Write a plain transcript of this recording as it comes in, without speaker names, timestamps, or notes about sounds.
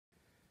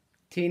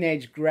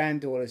Teenage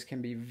granddaughters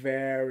can be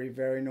very,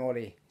 very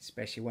naughty,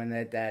 especially when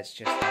their dads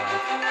just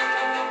died.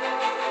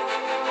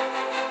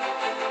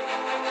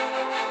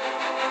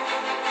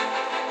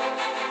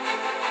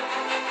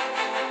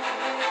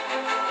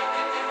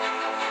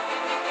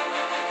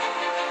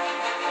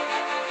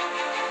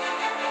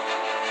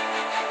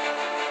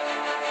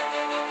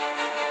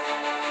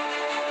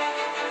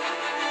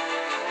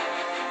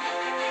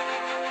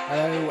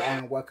 Hello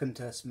and welcome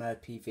to a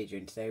Smurfy video,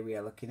 and today we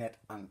are looking at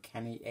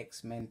Uncanny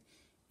X-Men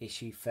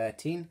issue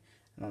 13,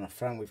 and on the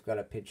front we've got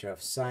a picture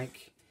of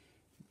Psyche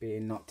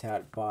being knocked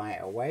out by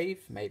a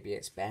wave. Maybe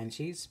it's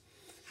banshees,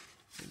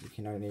 you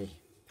can only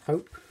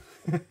hope.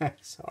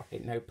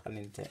 Sorry, no pun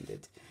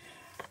intended.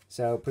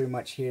 So pretty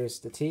much here's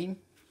the team.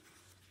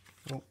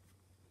 Oh,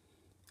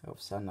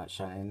 sunlight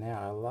shining in there.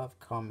 I love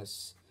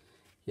Karma's,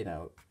 you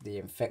know, the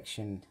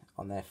infection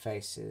on their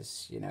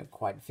faces, you know,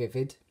 quite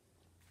vivid.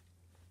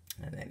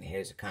 And then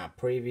here's a kind of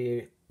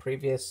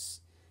previous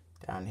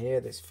down here,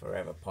 this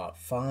Forever Part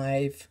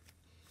 5,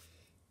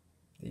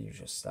 the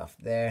usual stuff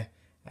there.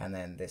 And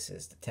then this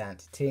is the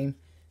talented team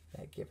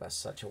that give us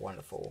such a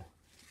wonderful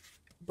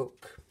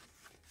book,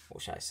 or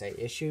should I say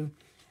issue.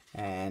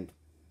 And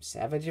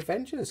Savage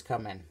Avengers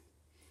come in.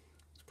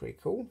 It's pretty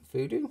cool.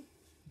 Voodoo,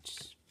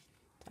 is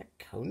that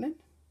Conan?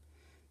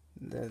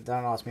 Don't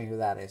ask me who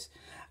that is.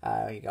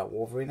 You got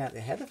Wolverine at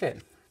the head of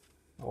it,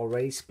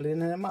 already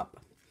splitting them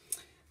up.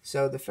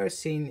 So the first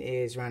scene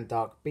is around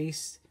Dark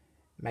Beast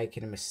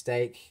making a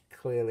mistake.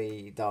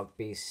 Clearly Dark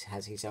Beast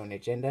has his own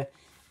agenda,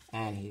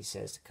 and he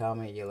says to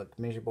Karma, "You look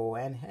miserable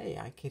and hey,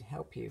 I could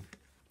help you."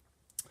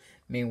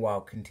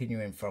 Meanwhile,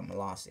 continuing from the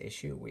last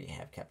issue, we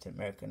have Captain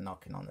America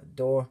knocking on the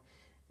door,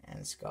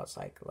 and Scott's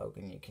like,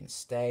 "Logan, you can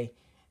stay,"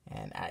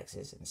 and Alex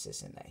is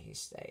insisting that he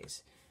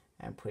stays.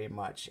 And pretty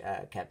much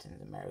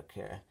Captain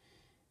America,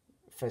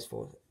 first of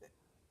all,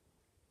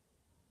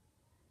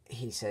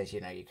 he says, you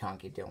know, you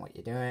can't keep doing what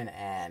you're doing.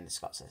 And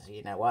Scott says,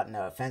 you know what,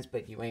 no offense,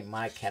 but you ain't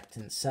my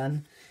captain's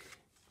son.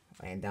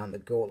 Laying down the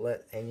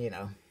gauntlet. And, you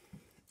know,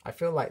 I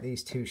feel like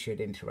these two should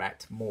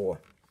interact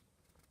more.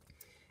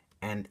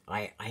 And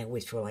I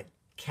always feel like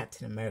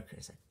Captain America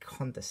is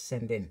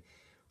condescending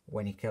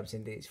when he comes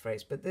into his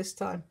phrase. But this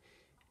time,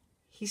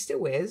 he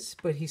still is.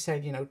 But he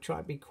said, you know, try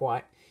and be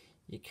quiet.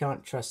 You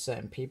can't trust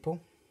certain people.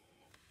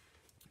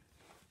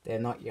 They're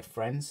not your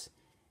friends.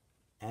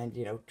 And,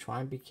 you know,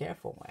 try and be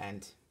careful.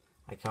 And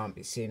I can't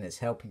be seen as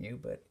helping you,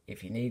 but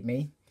if you need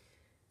me,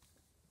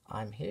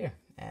 I'm here.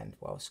 And,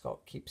 well,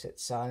 Scott keeps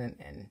it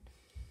silent and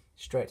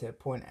straight to the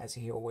point, as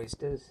he always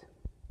does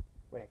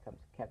when it comes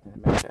to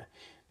Captain America.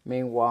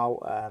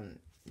 Meanwhile,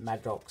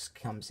 Madrox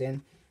comes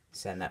in,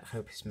 saying that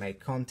Hope has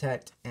made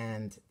contact,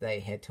 and they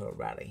head to a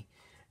rally.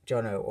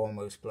 Jono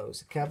almost blows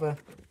the cover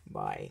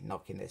by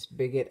knocking this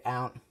bigot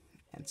out,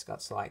 and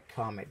Scott's like,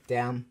 calm it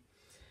down.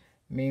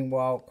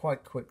 Meanwhile,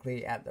 quite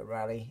quickly at the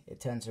rally, it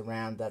turns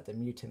around that the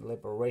Mutant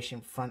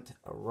Liberation Front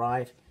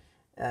arrive.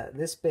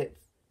 This bit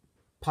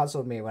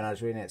puzzled me when I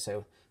was reading it.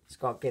 So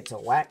Scott gets a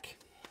whack,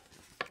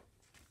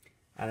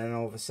 and then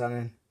all of a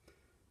sudden,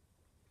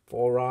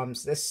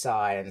 forearms this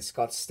side, and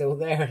Scott's still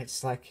there.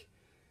 It's like,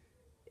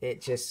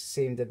 it just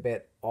seemed a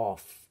bit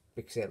off,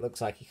 because it looks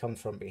like he comes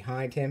from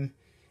behind him,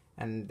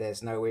 and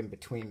there's no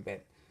in-between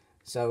bit.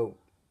 So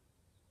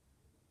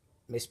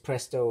Miss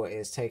Presto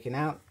is taken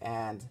out,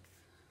 and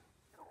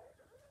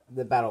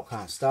the battle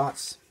kind of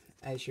starts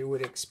as you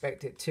would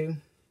expect it to.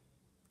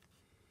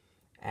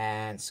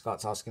 And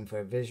Scott's asking for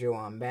a visual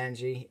on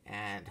Banshee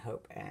and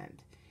Hope,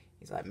 and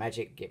he's like,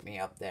 "Magic, get me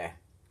up there."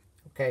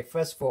 Okay,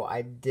 first of all,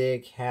 I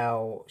dig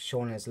how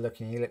Sean is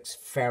looking. He looks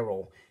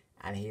feral,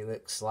 and he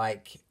looks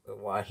like,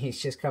 well,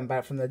 he's just come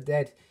back from the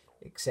dead,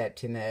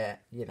 except in a,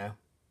 you know,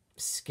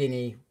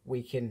 skinny,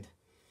 weakened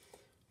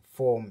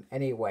form.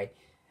 Anyway,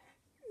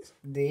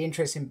 the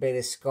interesting bit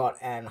is Scott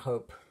and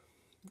Hope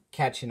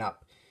catching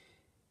up.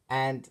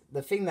 And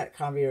the thing that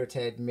kind of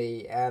irritated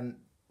me,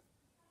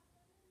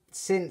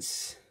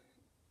 since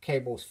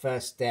Cable's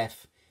first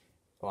death,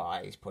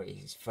 well, he's probably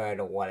his third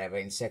or whatever,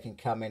 in Second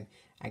Coming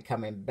and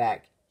coming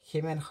back,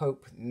 him and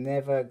Hope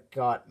never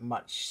got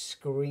much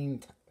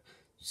screen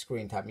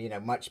time, you know,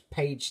 much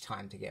page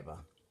time together.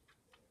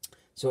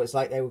 So it's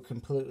like they were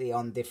completely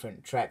on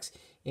different tracks.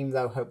 Even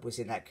though Hope was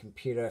in that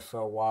computer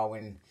for a while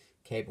in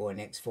Cable and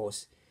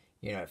X-Force,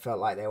 you know, it felt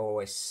like they were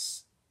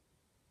always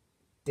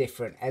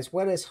different, as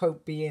well as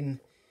Hope being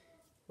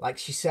like,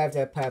 she served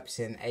her purpose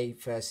in A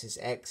versus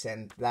X,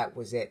 and that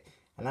was it.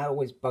 And that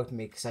always bugged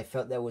me, because I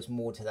felt there was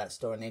more to that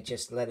story, and they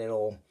just let it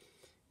all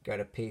go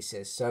to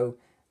pieces. So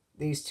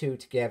these two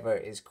together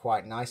is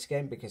quite nice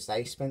again, because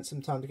they spent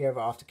some time together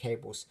after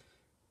Cable's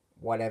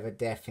whatever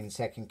death in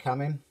Second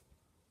Coming.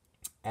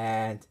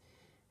 And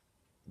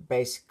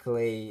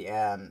basically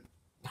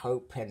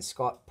Hope and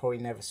Scott probably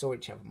never saw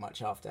each other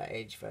much after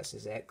Age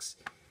versus X.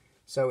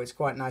 So it's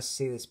quite nice to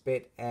see this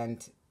bit,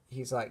 and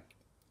he's like,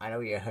 "I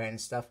know you're hurt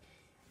and stuff."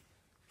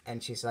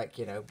 And she's like,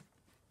 "You know,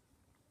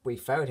 we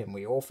failed him.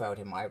 We all failed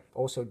him. I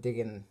also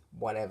digging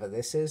whatever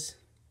this is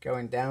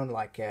going down,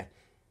 like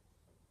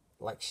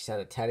she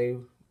said, a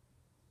tattoo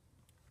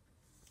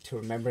to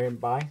remember him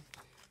by.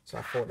 So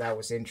I thought that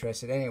was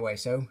interesting. Anyway,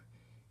 so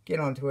get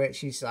onto it.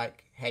 She's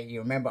like, hey, you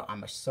remember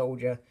I'm a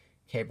soldier.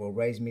 Cable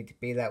raised me to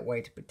be that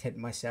way, to protect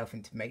myself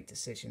and to make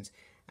decisions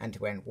and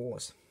to end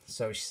wars.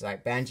 So she's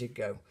like, Banshee,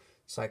 go.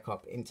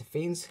 Cyclops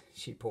intervenes.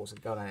 She pulls a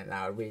gun on it.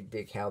 Now I really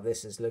dig how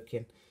this is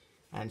looking.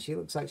 And she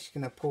looks like she's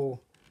going to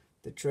pull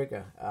the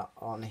trigger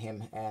on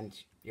him. And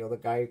you're the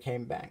guy who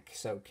came back.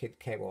 So Kid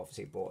Cable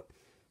obviously brought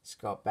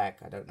Scott back.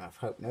 I don't know if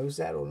Hope knows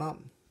that or not.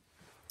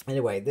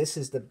 Anyway, this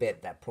is the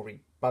bit that probably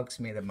bugs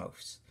me the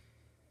most.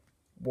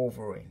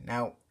 Wolverine.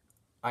 Now,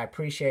 I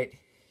appreciate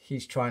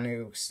he's trying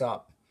to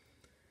stop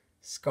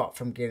Scott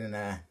from getting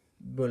a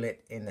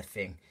bullet in the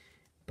thing.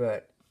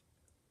 But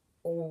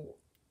all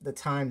the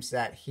times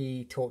that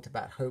he talked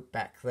about Hope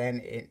back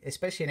then,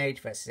 especially in Age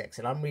vs. X,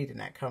 and I'm reading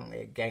that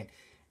currently again,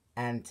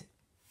 and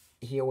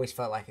he always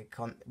felt like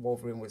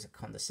Wolverine was a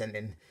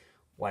condescending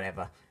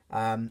whatever.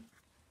 And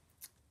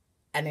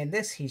in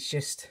this, he's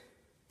just...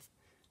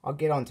 I'll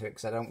get onto it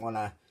because I don't want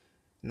to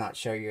not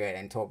show you it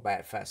and talk about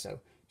it first. So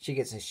she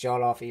gets a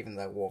shot off even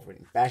though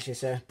Wolverine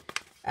bashes her.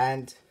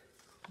 And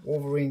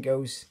Wolverine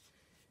goes,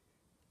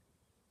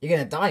 you're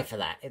going to die for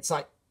that. It's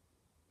like,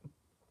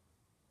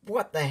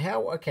 what the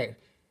hell? Okay,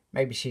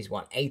 maybe she's,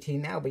 what, 18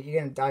 now? But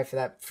you're going to die for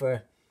that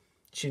for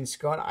shooting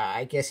Scott?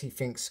 I guess he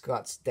thinks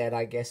Scott's dead,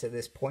 I guess, at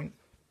this point.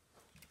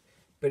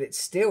 But it's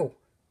still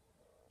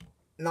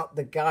not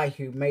the guy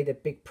who made a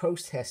big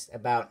protest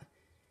about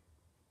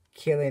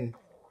killing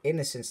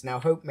innocence. Now,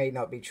 Hope may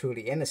not be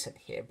truly innocent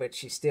here, but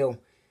she's still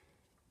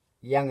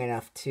young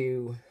enough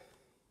to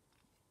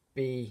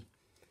be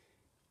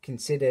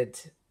considered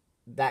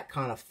that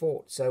kind of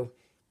thought. So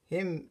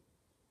him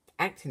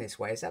acting this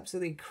way is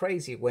absolutely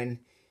crazy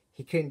when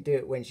he couldn't do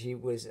it when she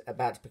was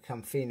about to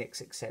become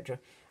Phoenix, etc.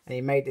 And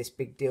he made this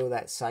big deal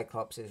that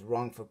Cyclops is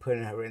wrong for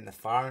putting her in the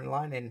firing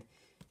line, and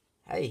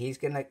hey, he's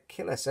gonna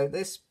kill her. So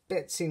this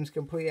bit seems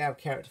completely out of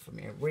character for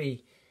me. It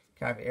really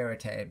kind of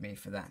irritated me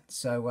for that.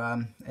 So,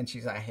 and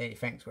she's like, hey,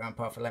 thanks,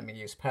 Grandpa, for letting me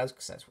use powers,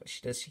 because that's what she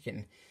does. She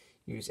can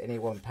use any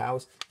one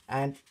powers.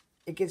 And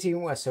it gets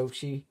even worse. So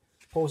she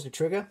pulls the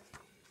trigger.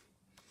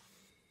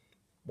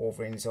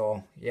 Wolverine's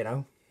all, you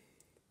know,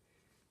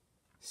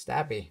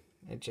 stabby.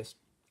 It just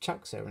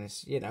chucks her, and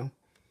it's, you know,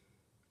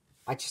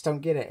 I just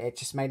don't get it. It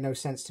just made no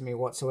sense to me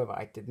whatsoever.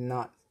 I did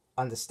not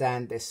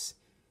understand this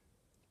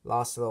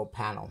last little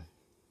panel.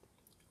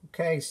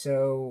 Okay,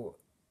 so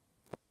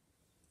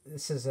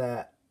this is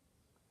an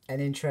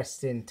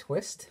interesting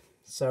twist.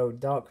 So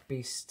Dark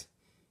Beast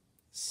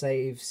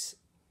saves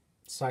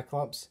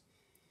Cyclops.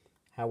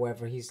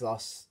 However, he's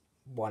lost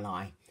one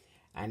eye.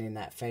 And in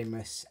that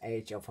famous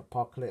Age of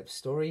Apocalypse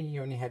story, he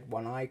only had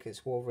one eye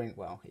because Wolverine,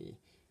 well, he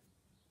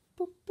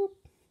boop, boop,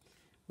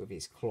 with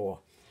his claw.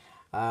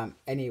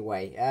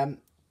 Anyway,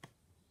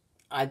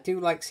 I do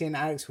like seeing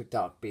Alex with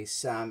Dark Beast.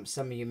 Some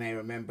of you may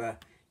remember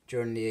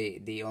during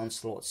the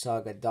Onslaught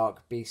saga,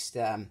 Dark Beast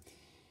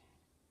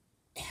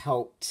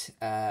helped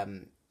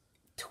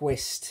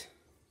twist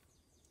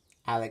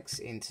Alex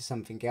into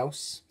something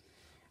else,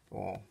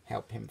 or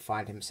help him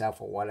find himself,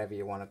 or whatever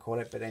you want to call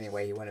it. But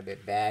anyway, he went a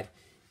bit bad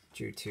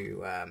due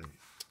to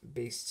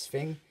Beast's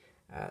thing.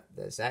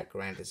 There's that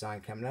grand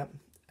design coming up.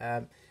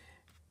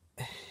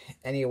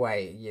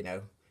 Anyway, you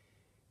know,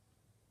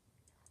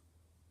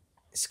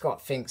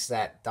 Scott thinks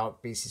that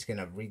Dark Beast is going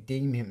to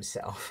redeem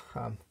himself.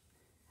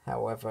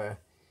 However,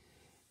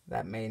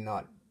 that may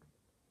not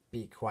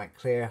be quite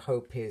clear.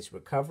 Hope is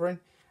recovering.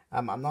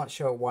 I'm not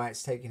sure why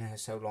it's taking her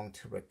so long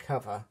to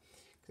recover.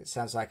 It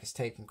sounds like it's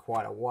taken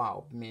quite a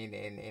while. I mean,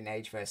 in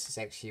Age vs.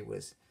 X, she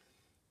was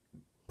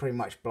pretty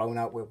much blown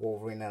up with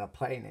Wolverine on a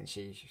plane, and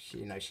she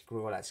you know, she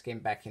grew all that skin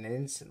back in an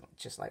instant,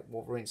 just like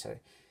Wolverine. So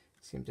it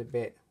seems a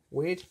bit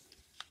weird.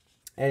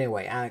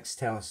 Anyway, Alex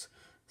tells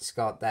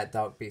Scott that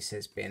Dark Beast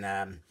has been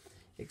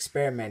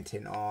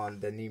experimenting on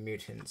the New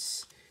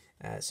Mutants,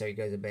 so he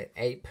goes a bit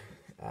ape.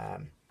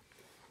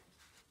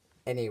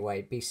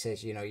 Anyway, Beast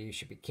says, you know, you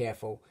should be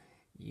careful.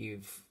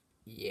 You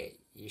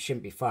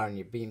shouldn't be firing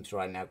your beams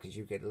right now because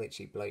you could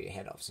literally blow your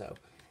head off. So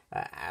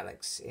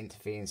Alex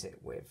intervenes it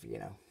with, you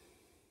know,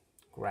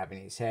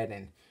 grabbing his head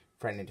and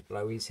threatening to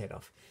blow his head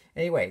off.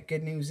 Anyway,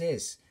 good news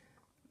is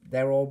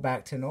they're all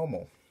back to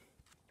normal.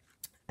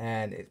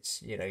 And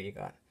it's, you know, you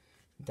got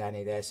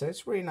Danny there. So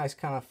it's really nice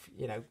kind of,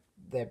 you know,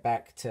 they're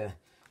back to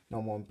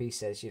normal. And Beast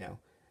says, you know,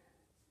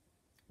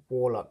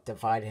 Warlock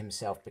divided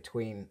himself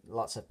between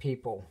lots of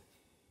people,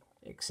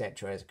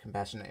 etc. as a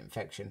compassionate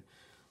infection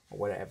or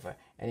whatever.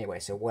 Anyway,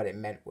 so what it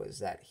meant was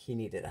that he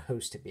needed a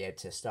host to be able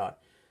to start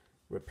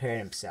repairing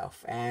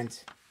himself. And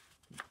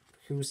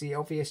who's the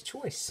obvious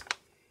choice?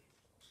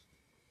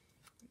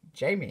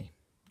 Jamie,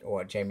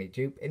 or Jamie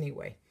Dupe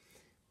anyway.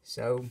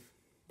 So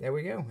there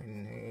we go.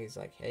 And he's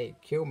like, hey,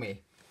 kill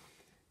me.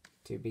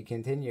 To be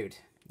continued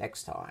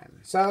next time.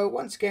 So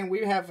once again,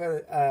 we have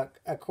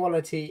a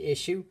quality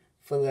issue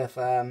full of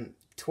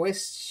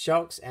twists,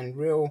 shocks, and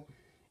real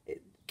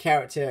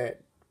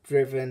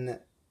character-driven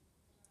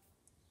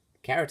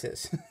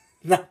characters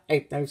that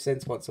make no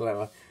sense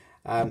whatsoever.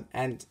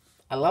 And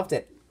I loved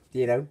it,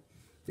 you know.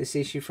 this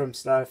issue from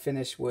start to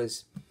finish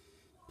was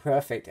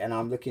perfect, and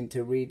I'm looking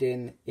to read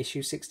in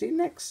issue 16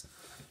 next.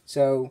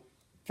 So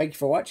thank you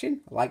for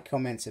watching. Like,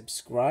 comment,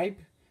 subscribe.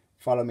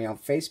 Follow me on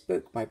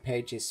Facebook. My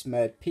page is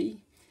SmurredP.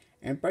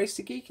 Embrace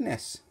the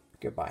geekiness.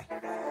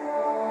 Goodbye.